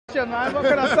Man, what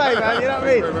can I say, man? You know what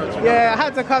I mean? Yeah, I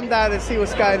had to come down and see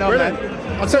what's going on, man.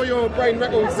 I saw your Brain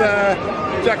Records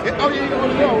jacket. Oh, yeah, you got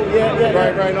one as well. Yeah.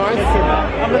 Very, very nice.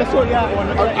 I'm going to sort you out one.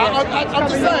 I'm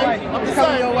just saying.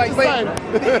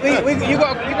 You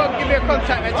got to give me a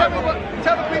contact, man.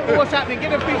 Tell the people what's happening.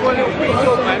 Give the people a little quick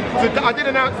talk, man. So I did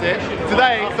announce it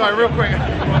today. Sorry, real quick.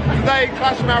 Today,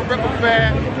 Clashmouth Record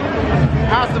Fair,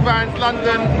 House of Bands,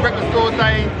 London, Record Store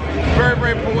Day. Very,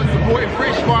 very important. Supporting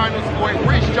British vinyl, supporting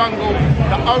British jungle,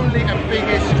 the only and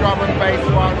biggest drum and bass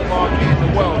vinyl market in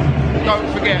the world. Don't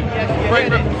forget,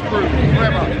 Brain Records crew,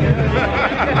 forever.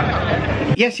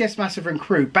 Yes, Massive and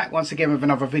crew, back once again with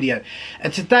another video.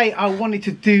 And today I wanted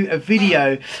to do a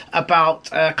video about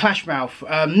Clashmouth.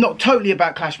 Not totally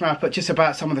about Clashmouth, but just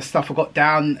about some of the stuff I got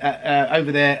down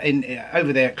over there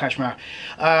at Clashmouth.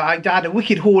 I had a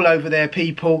wicked haul over there,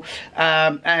 people,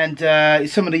 and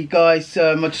some of the guys.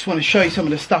 I just want to show you some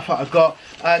of the stuff that I got.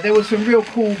 There were some real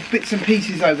cool bits and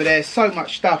pieces over there. So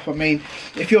much stuff. I mean,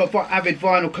 if you're an avid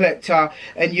vinyl collector,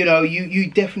 and you know you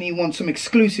definitely want some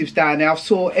exclusives down there. I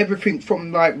saw everything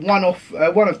from like one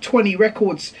of 20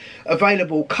 records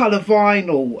available, colour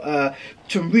vinyl,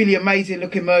 some really amazing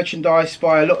looking merchandise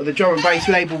by a lot of the drum and bass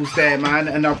labels there, man.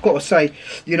 And I've got to say,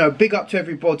 you know, big up to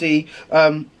everybody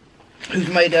who's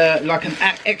made like an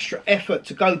extra effort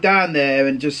to go down there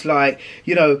and just, like,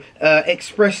 you know,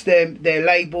 express their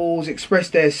labels, express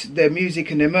their music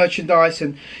and their merchandise.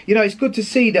 And you know, it's good to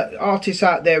see that artists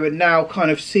out there are now kind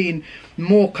of seeing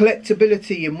more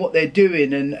collectability in what they're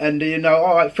doing, and you know,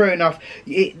 all right, fair enough,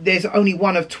 there's only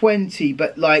one of 20,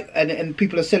 but like, and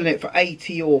people are selling it for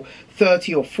 80 or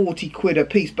 30 or 40 quid a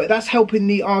piece, but that's helping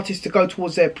the artists to go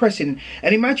towards their pressing.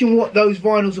 And imagine what those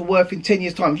vinyls are worth in 10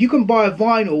 years time. If you can buy a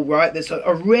vinyl, right, that's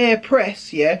a rare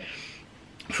press, yeah,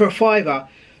 for a £5,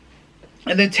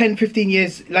 and then 10-15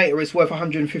 years later it's worth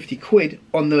 150 quid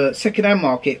on the second-hand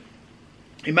market.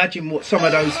 Imagine what some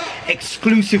of those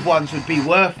exclusive ones would be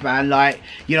worth, man. Like,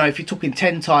 you know, if you're talking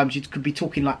 10 times, you could be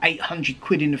talking like 800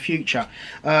 quid in the future.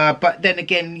 But then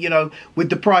again, you know,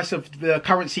 with the price of the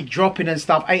currency dropping and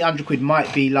stuff, 800 quid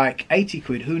might be like 80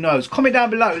 quid. Who knows? Comment down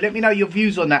below. Let me know your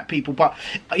views on that, people. But,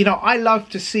 you know, I love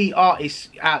to see artists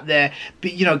out there,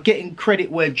 you know, getting credit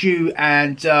where due,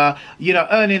 and, you know,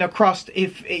 earning a crust,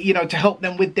 if, you know, to help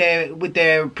them with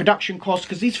their production costs,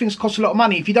 because these things cost a lot of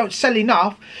money. If you don't sell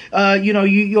enough, you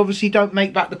know, you obviously don't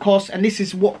make back the cost, and this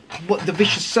is what the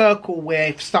vicious circle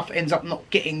where stuff ends up not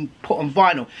getting put on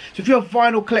vinyl. So if you're a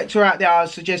vinyl collector out there, I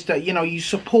suggest that, you know, you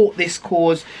support this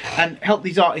cause and help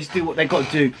these artists do what they got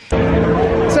to do.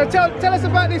 So tell us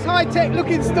about this high-tech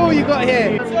looking store you got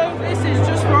here. So this is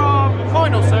just for our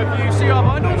vinyl, so if you see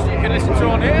our vinyls you can listen to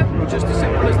on here, just as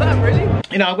simple as that, really.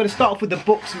 You know, I'm going to start off with the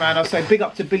books, man. I'll say big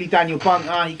up to Billy Daniel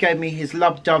Bunter. He gave me his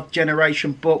Love Dove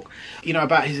Generation book, you know,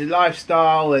 about his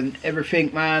lifestyle and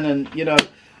everything, man. And you know,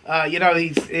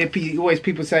 he always,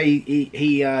 people say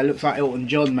he looks like Elton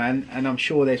John, man. And I'm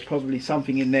sure there's probably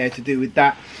something in there to do with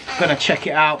that. Gonna check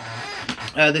it out.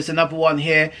 There's another one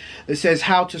here that says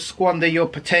How to Squander Your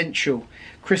Potential,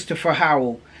 Christopher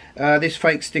Howell. This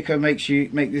fake sticker makes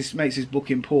this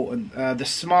book important. The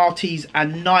Smarties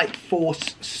and Night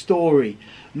Force story.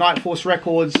 Night Force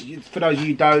Records, for those of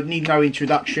you who don't, need no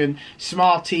introduction.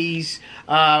 Smarties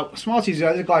are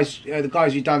the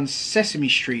guys who done Sesame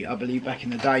Street, I believe, back in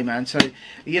the day, man. So,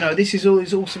 you know, this is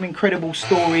all some incredible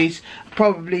stories.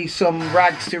 Probably some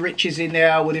rags to riches in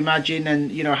there, I would imagine,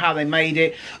 and you know how they made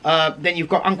it. Then you've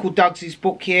got Uncle Doug's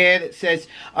book here that says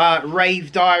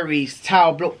Rave Diaries,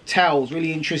 Tower Block Tales.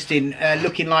 Really interesting,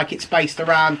 looking like it's based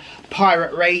around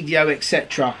pirate radio,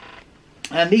 etc.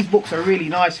 And these books are really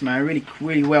nice, man.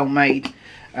 Really well made.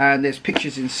 And there's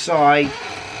pictures inside.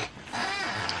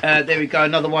 There we go,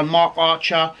 another one, Mark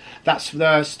Archer. That's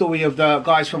the story of the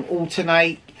guys from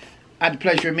Alternate. Had the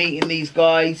pleasure of meeting these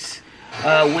guys.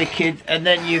 Wicked. And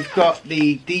then you've got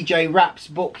the DJ Raps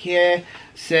book here.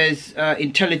 Says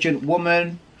Intelligent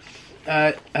Woman.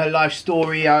 Her life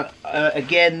story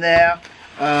again there.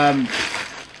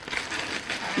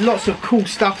 Lots of cool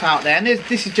stuff out there, and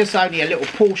this is just only a little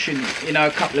portion, you know.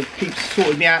 A couple of people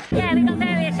sorted me out. Yeah, we've got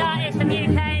various artists from the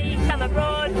UK, some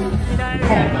abroad, you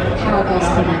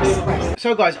know.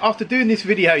 So guys, after doing this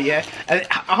video, yeah, and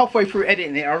halfway through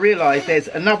editing it, I realised there's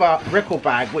another record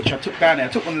bag which I took down there. I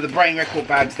took one of the Brain record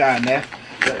bags down there.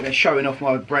 They're showing off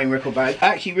my Brain record bag. I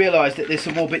actually realised that there's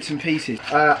some more bits and pieces.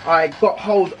 I got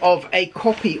hold of a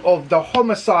copy of the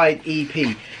Homicide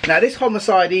EP. Now this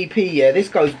Homicide EP, yeah, this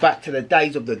goes back to the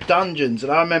days of the dungeons,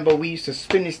 and I remember we used to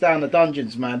spin this down the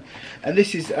dungeons, man. And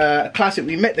this is a classic.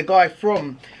 We met the guy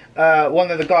from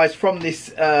one of the guys from this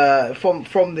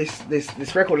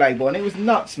this record label, and it was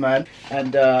nuts, man.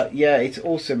 And yeah, it's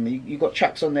awesome. You got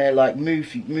tracks on there like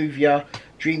Move Ya,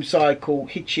 Dream Cycle,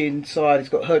 Hitchin Side. It's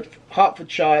got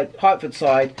Hartford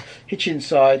Side, Hitchin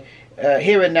Side,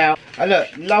 Here and Now. And look,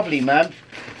 lovely, man.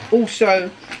 Also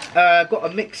got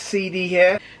a mixed CD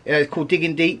here. It's called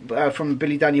Digging Deep from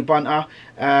Billy Daniel Bunter.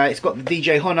 It's got the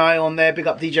DJ Honai on there. Big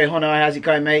up DJ Honai, how's it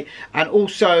going, mate? And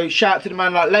also shout out to the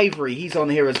man like Lavery. He's on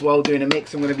here as well doing a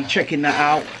mix. I'm going to be checking that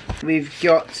out. We've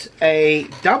got a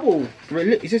double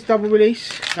release. Is this double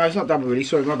release? No, it's not double release.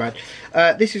 Sorry, my bad.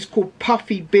 This is called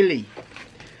Puffy Billy.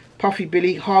 Puffy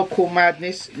Billy, Hardcore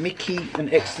Madness, Mickey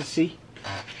and Ecstasy.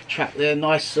 Track there,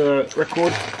 nice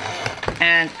record.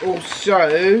 And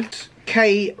also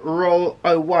K-Roll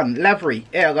 01, Lavery,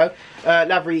 there I go.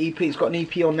 Lavery EP, it's got an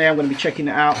EP on there, I'm going to be checking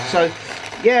it out. So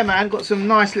yeah, man, got some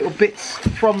nice little bits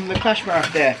from the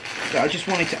Clashmouth there that I just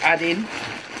wanted to add in.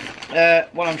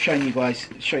 While I'm showing you guys,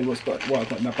 show you what I've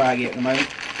got in my bag here at the moment.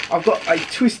 I've got a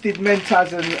Twisted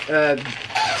Mentasm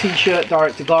t-shirt,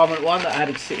 direct to garment one that I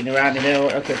had sitting around in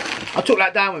there. Okay, I took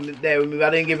that down with me, I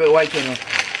didn't give it away to anyone.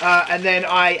 And then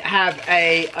I have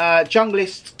a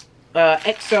Junglist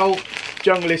XL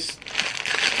Junglist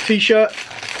t-shirt,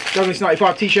 Junglist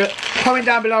 95 t-shirt. Comment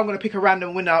down below, I'm going to pick a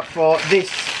random winner for this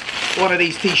one of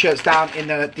these t-shirts down in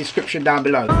the description down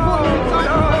below.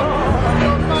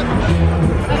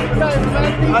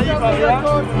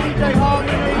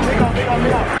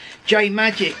 J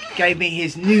Magic gave me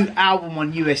his new album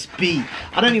on USB.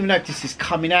 I don't even know if this is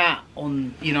coming out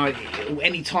on, you know,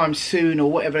 anytime soon or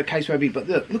whatever the case may be, but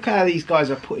look how these guys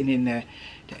are putting in their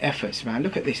efforts, man.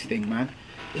 Look at this thing, man.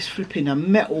 It's flipping a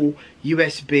metal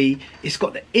USB. It's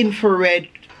got the infrared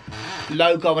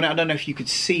logo on it. I don't know if you could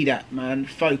see that, man,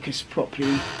 focus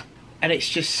properly, and it's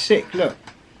just sick. Look,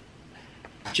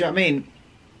 do you know what I mean?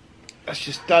 That's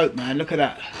just dope, man. Look at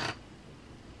that.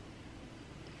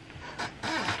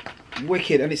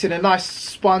 Wicked. And it's in a nice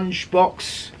sponge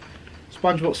box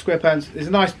SquarePants. There's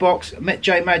a nice box. I met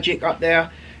J Magic up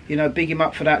there, you know, big him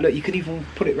up for that. Look, you can even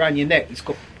put it around your neck. It's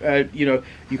got you know,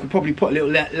 you can probably put a little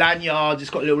lanyard.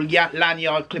 It's got a little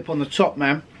lanyard clip on the top,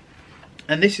 man.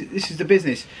 And this is the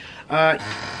business.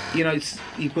 You know,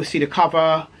 you can see the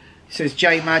cover. It says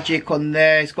J Magic on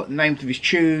there. It's got the names of his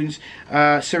tunes: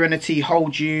 Serenity,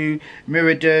 Hold You,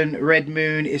 Mirrodin, Red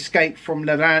Moon, Escape from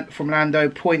Lando,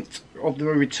 Point of the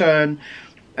Return,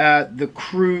 The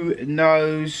Crow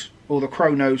Knows,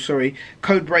 sorry,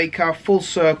 Codebreaker, Full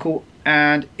Circle,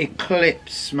 and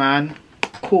Eclipse, man.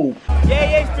 Cool.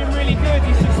 Yeah, it's been really good.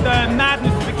 It's just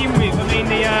madness to begin with. I mean,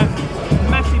 the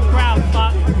massive crowd,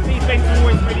 but these events are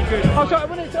always really good. Oh, so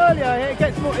when it's earlier,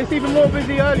 it's even more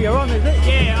busy earlier on, is it?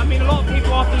 Yeah, I mean, a lot of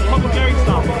people after the Tom and Jerry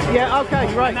stuff. Yeah,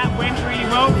 okay, right. And that went really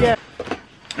well. Yeah.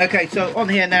 Okay, so on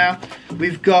here now,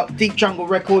 we've got Deep Jungle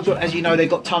Records. As you know, they've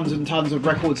got tons and tons of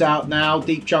records out now.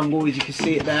 Deep Jungle, as you can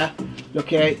see it there. Look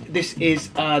here, this is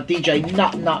DJ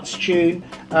Nut's tune.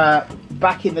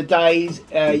 Back in the days,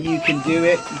 You Can Do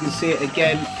It. You can see it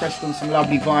again, pressed on some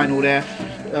lovely vinyl there.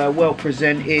 Well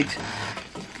presented.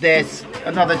 There's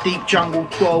another Deep Jungle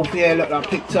 12 here, look, I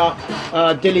picked up.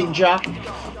 Dillinger.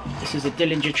 This is a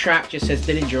Dillinger track, just says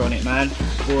Dillinger on it, man.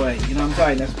 Boy, you know what I'm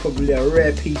saying? That's probably a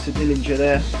rare piece of Dillinger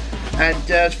there. And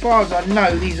as far as I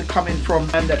know, these are coming from,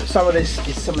 and some of this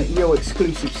is some real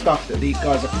exclusive stuff that these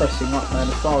guys are pressing up, man,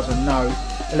 as far as I know.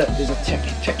 And look, there's a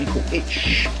technical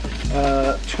itch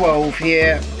 12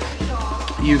 here.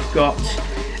 You've got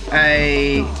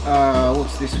a,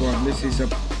 what's this one? This is a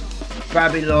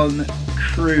Babylon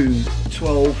Crew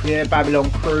 12 here, Babylon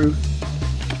Crew.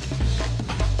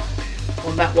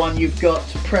 On that one you've got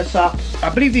Press Up. I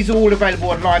believe these are all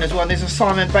available online as well. And there's a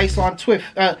Simon Bassline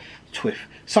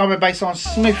Simon Bassline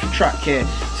Smith track here. It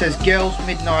says Girls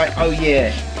Midnight, Oh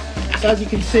Yeah. So as you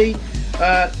can see,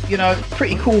 you know,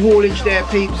 pretty cool haulage there,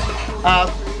 peeps.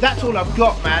 That's all I've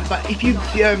got, man. But if you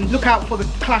look out for the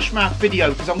Clashmouth video,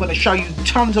 because I'm going to show you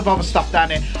tons of other stuff down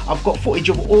there. I've got footage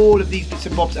of all of these bits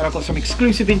and bobs, and I've got some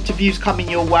exclusive interviews coming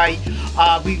your way.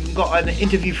 We've got an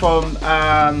interview from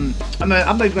I'm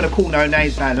not even going to call no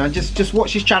names now. No. Just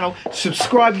watch this channel,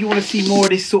 subscribe if you want to see more of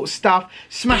this sort of stuff.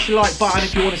 Smash the like button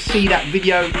if you want to see that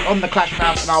video on the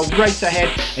Clashmouth, and I'll race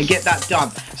ahead and get that done.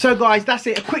 So guys, that's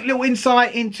it. A quick little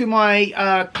insight into my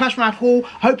Clashmouth haul.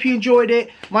 Hope you enjoyed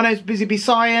it. My name's Bizzy B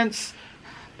Science.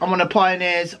 I'm one of the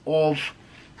pioneers of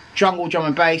jungle drum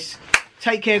and bass.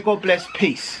 Take care, God bless,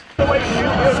 peace. So,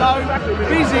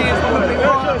 Bizzy is put me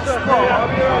right on the spot.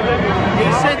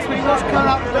 He said to me, what's coming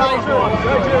up today, boy?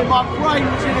 My brain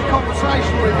was in a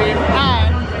conversation with him,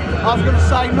 and I was going to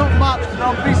say not much because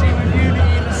I'm busy with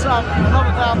Unity in the Sun.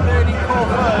 Another day I'm doing in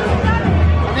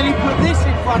Corfu. And then he put this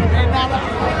in front of me, and now that's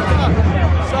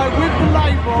so with the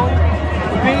label,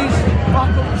 Biz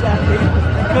Buckles happy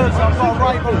because I've got a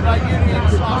rave on the Union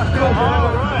Side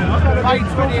May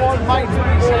 20th to May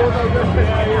 27th.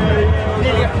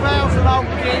 Nearly 1,000 old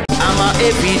gigs. I'm a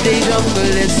everyday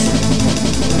junglist.